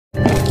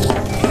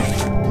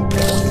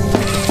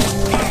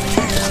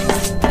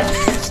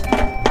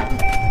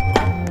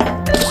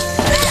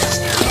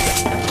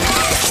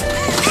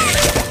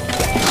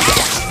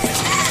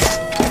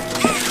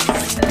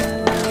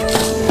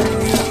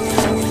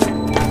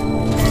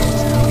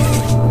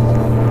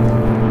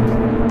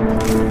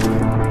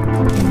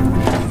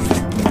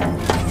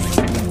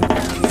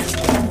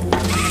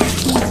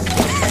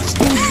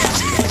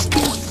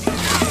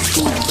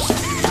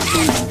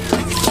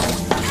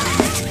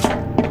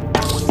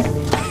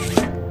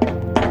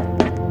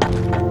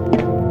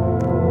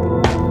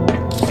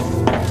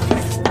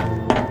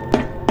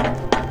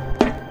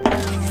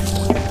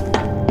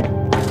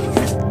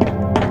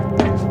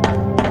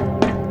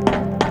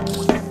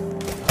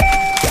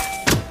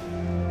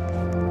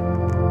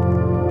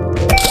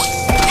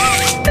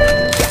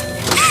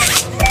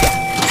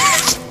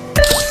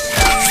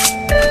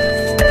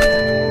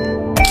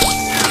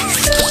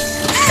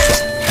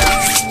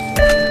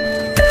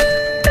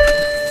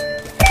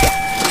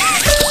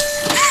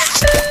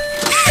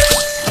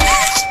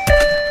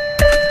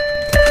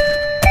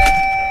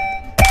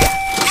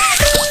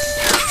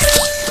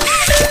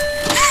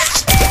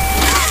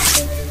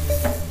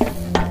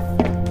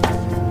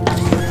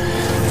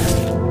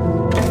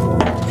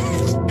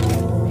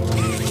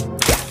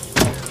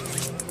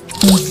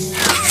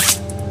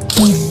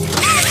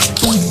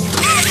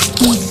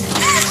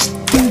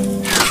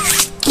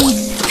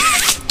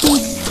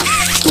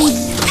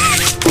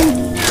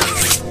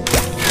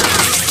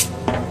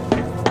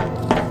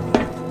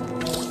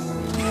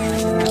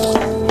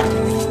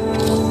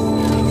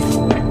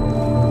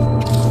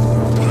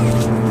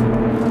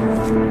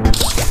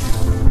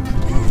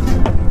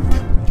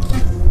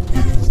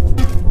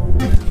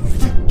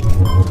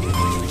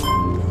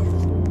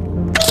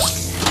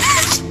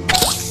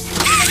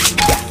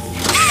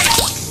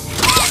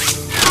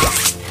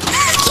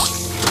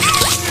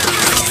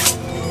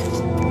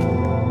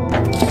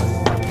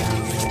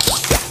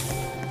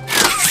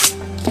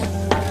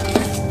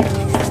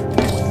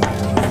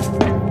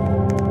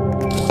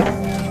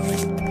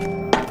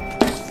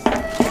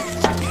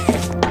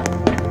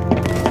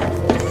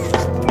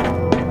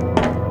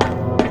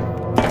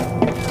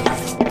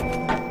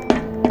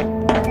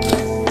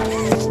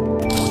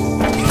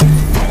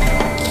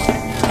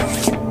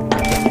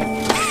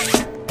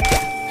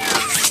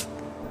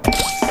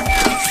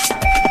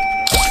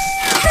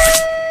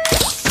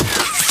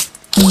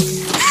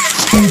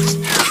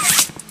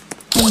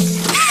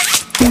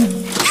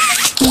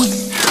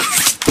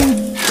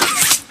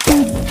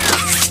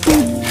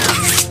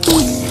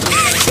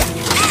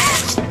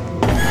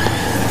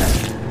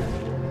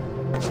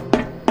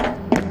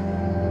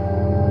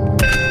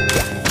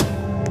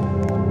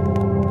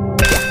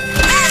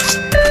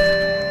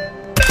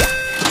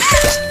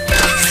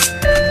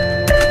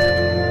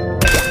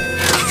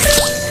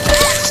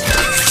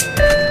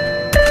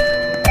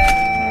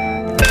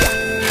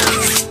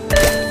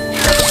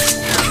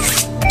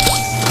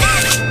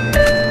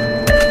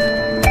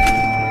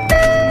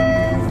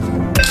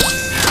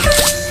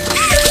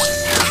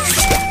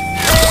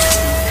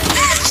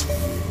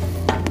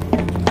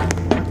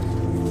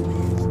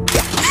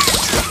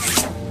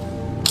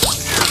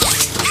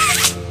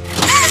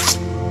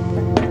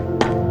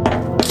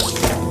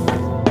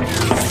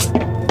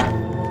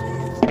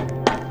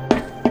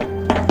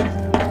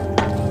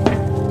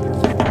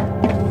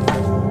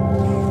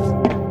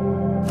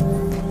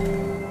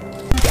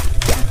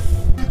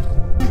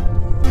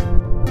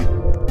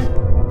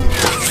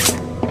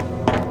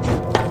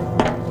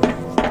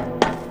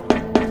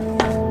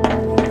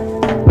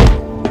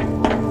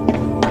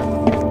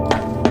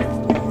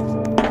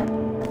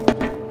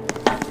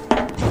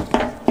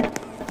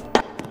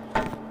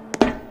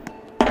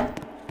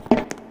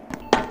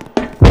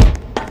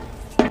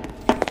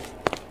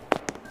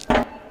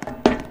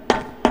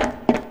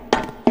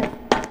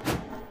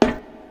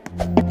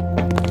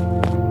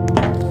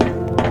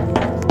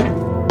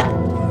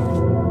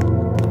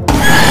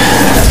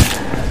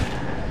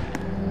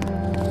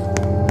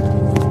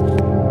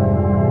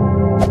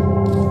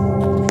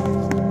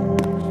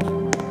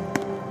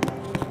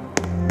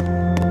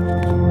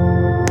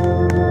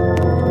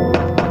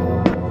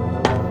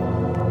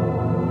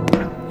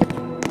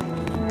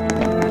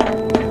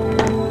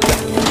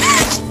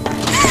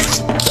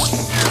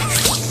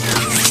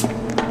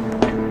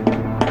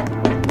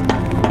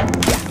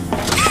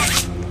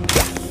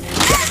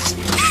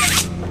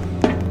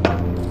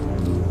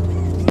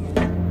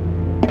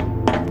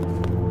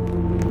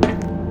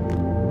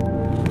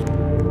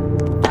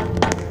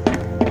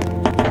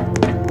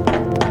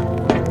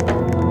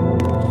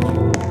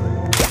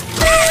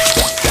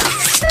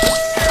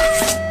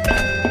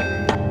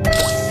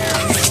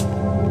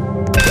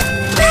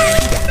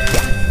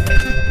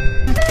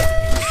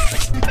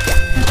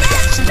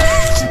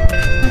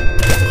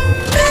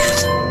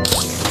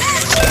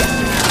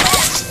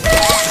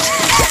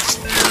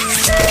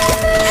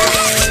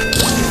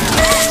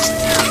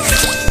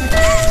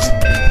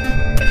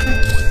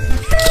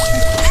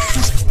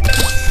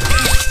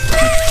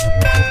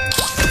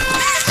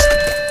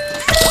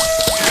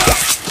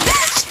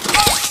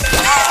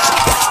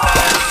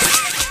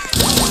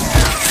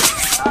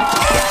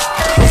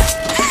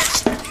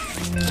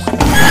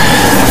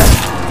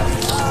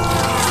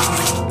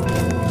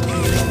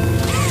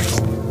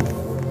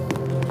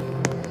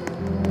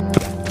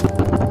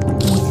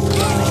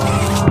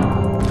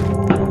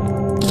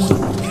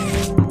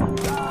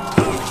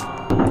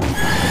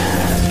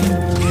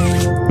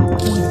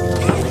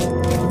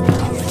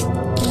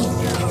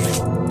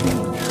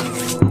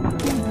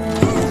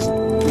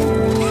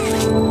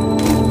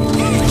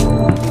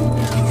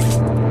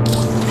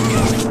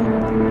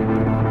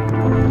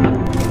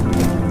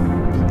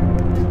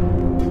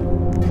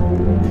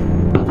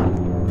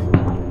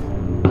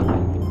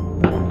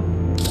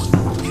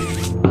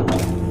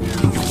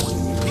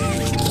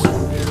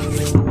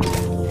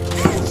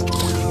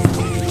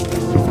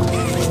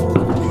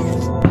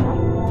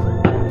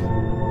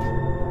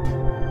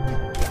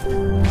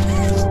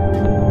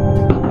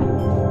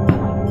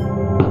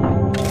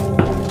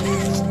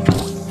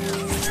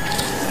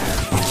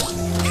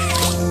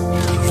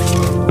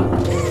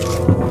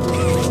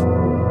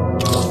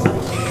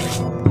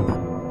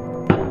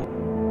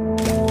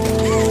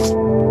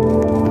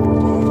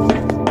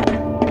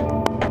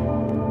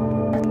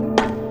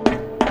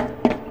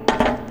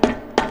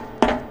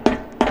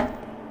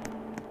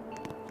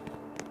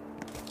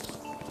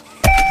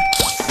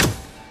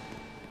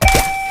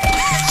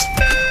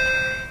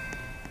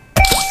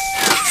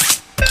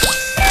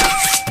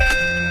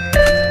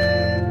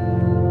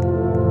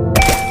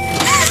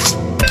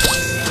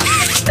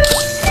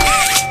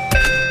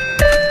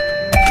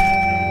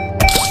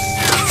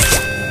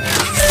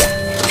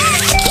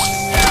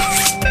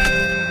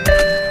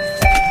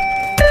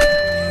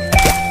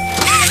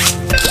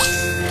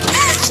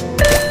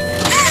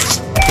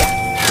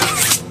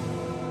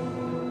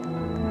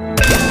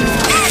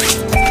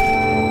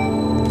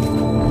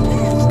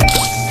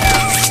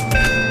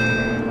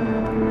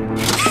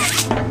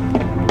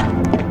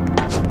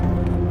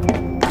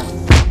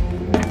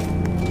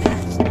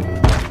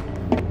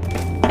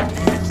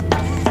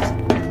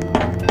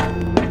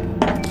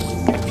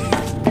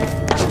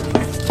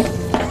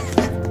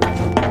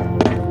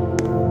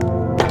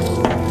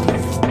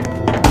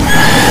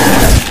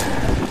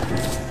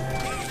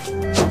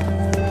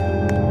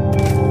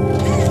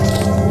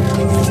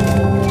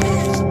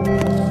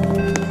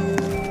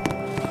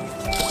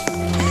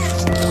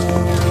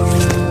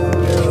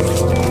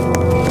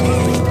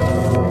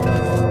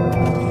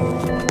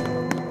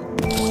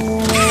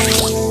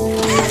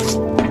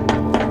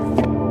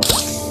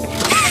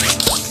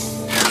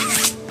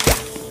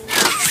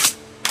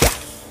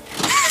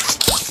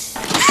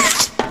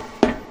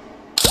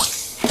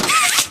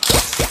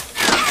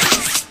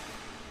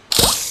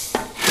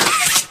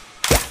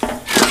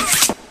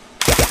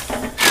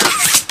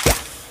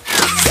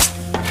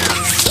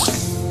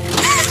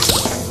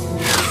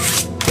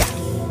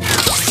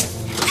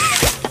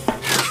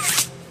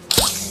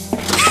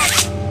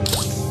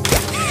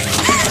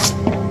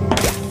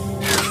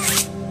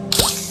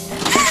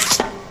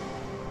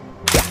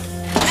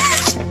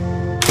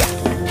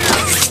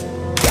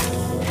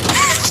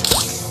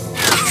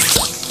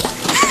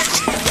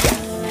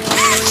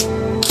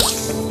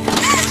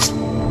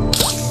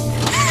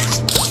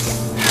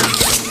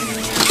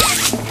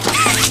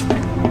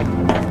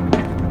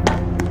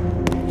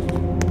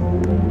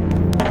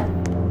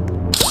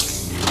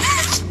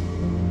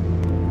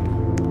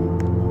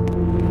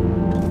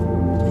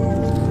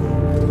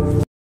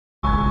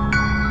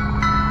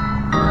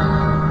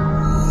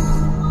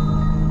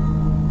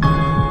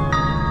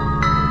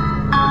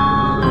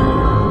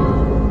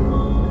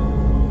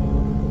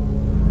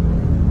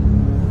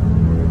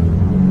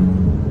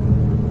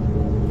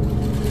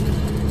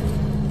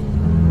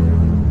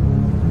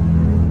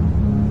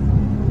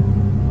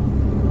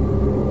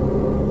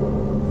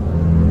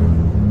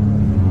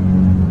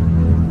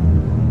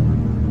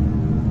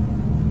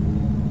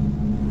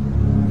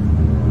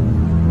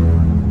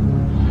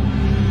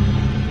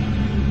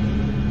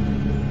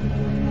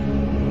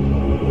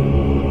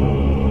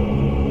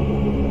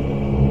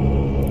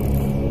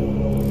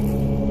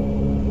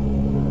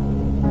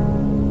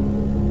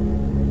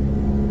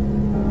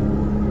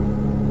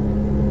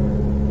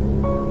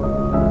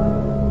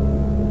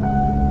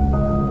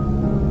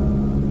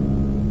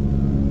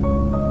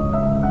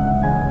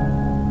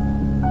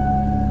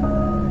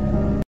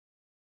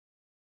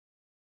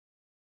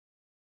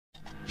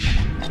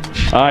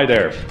Hi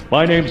there,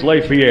 my name's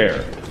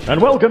Pierre,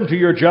 and welcome to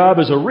your job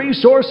as a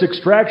resource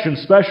extraction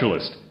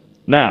specialist.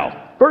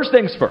 Now, first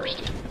things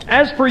first.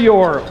 As for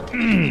your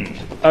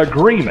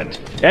agreement,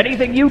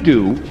 anything you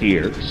do,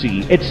 hear,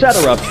 see,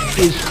 etc.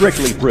 is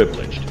strictly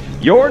privileged.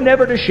 You're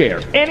never to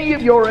share any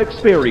of your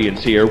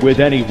experience here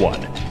with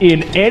anyone,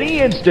 in any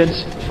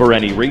instance, for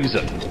any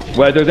reason.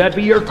 Whether that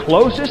be your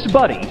closest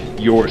buddy,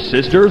 your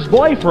sister's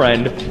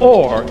boyfriend,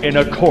 or in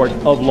a court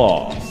of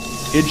law.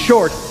 In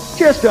short,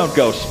 just don't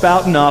go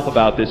spouting off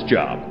about this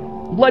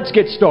job. Let's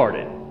get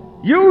started.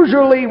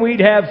 Usually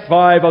we'd have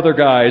 5 other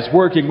guys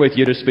working with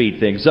you to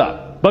speed things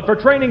up, but for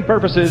training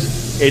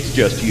purposes, it's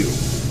just you.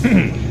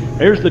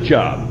 Here's the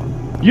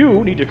job.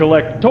 You need to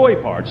collect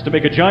toy parts to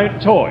make a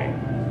giant toy.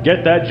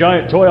 Get that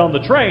giant toy on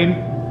the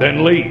train,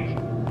 then leave.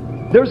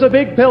 There's a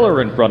big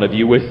pillar in front of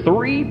you with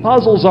 3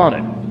 puzzles on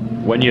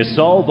it. When you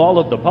solve all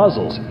of the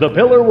puzzles, the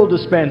pillar will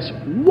dispense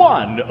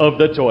 1 of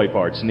the toy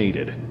parts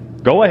needed.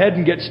 Go ahead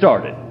and get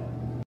started.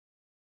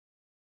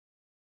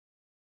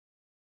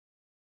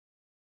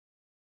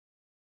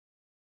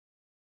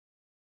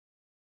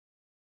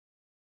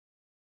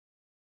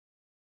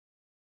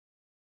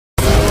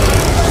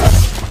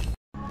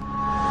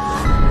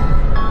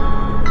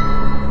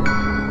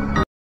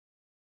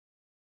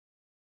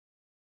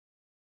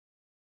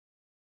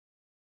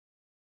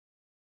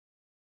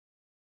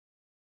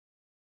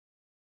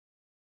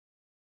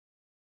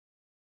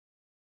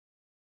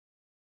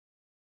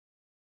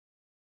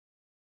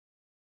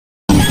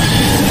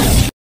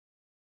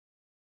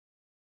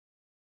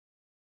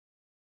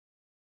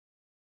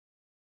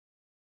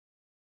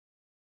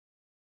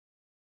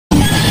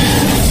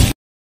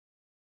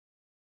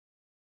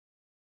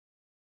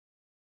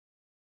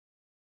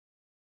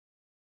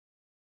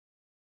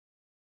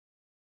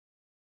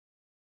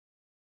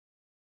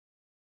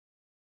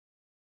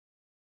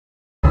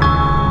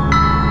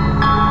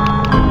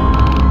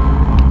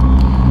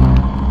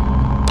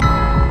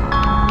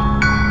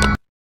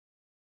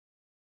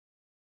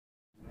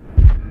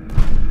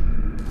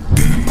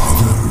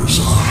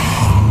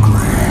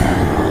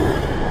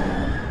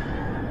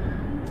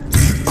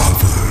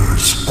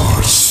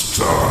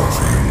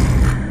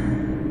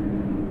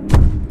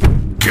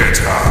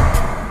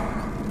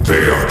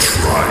 They are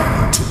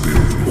trying to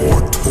build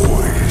more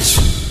toys,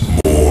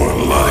 more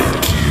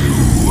like you.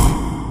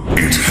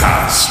 It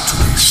has to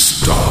be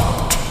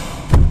stopped.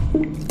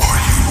 Are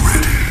you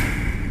ready?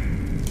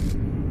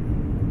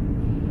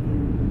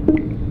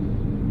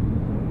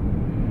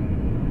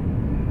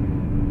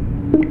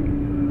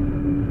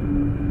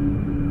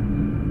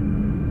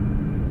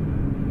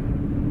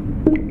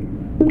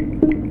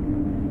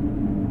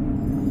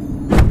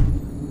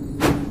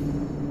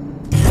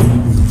 You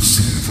will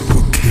see the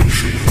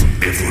location of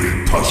every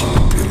puzzle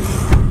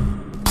pillar.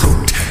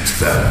 Protect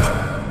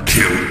them.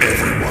 Kill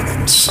everyone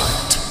in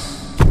sight.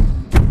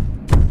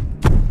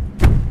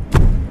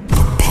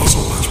 The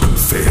puzzle has been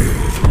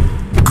failed.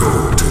 Go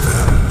to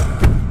them.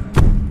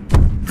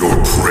 Your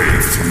prey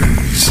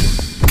flees.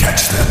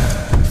 Catch them.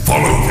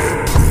 Follow their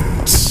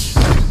prints.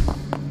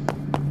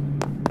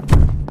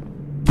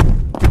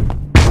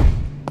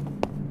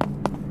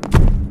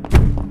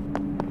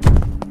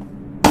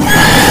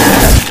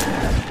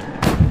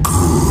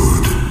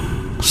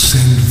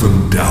 Send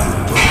them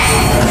down the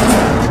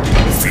hole.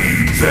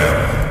 Feed them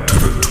to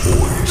the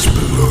toys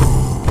below.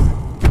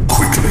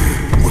 Quickly,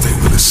 or they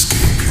will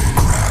escape your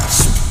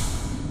grasp.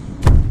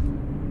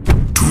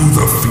 To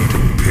the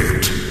feeding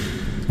pit.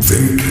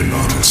 They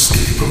cannot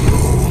escape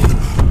alone,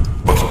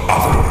 but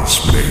others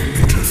may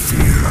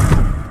interfere.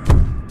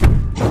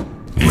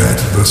 Let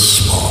the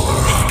smaller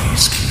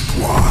huggies keep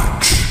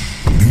watch.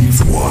 Leave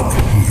one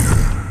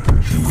here.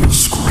 He will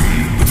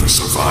scream if a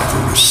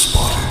survivor is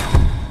spotted.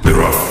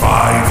 There are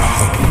 5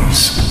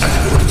 huggies at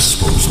your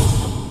disposal.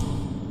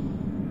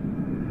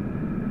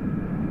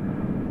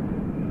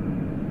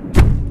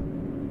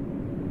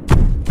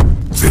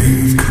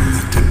 They've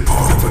collected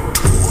part of a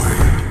toy.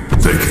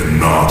 They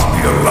cannot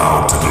be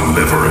allowed to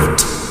deliver it.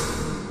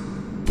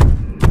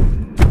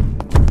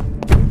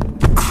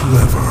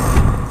 Clever.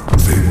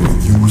 They will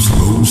use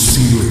low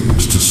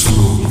ceilings to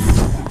slow you.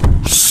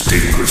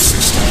 Stay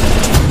persistent.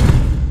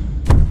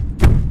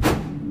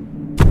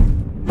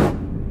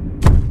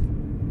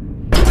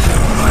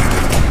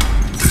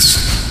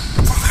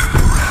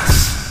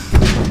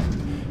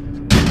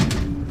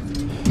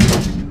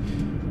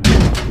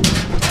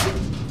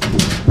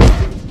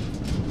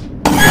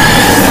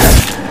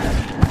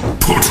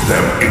 Put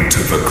them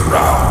into the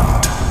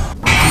ground.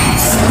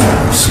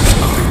 Force is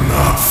not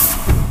enough.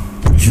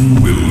 You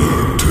will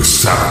learn to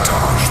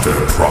sabotage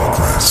their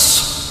progress.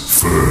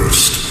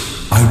 First,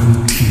 I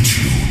will teach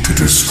you to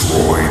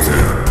destroy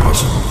their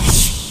puzzles.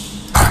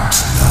 Act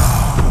now.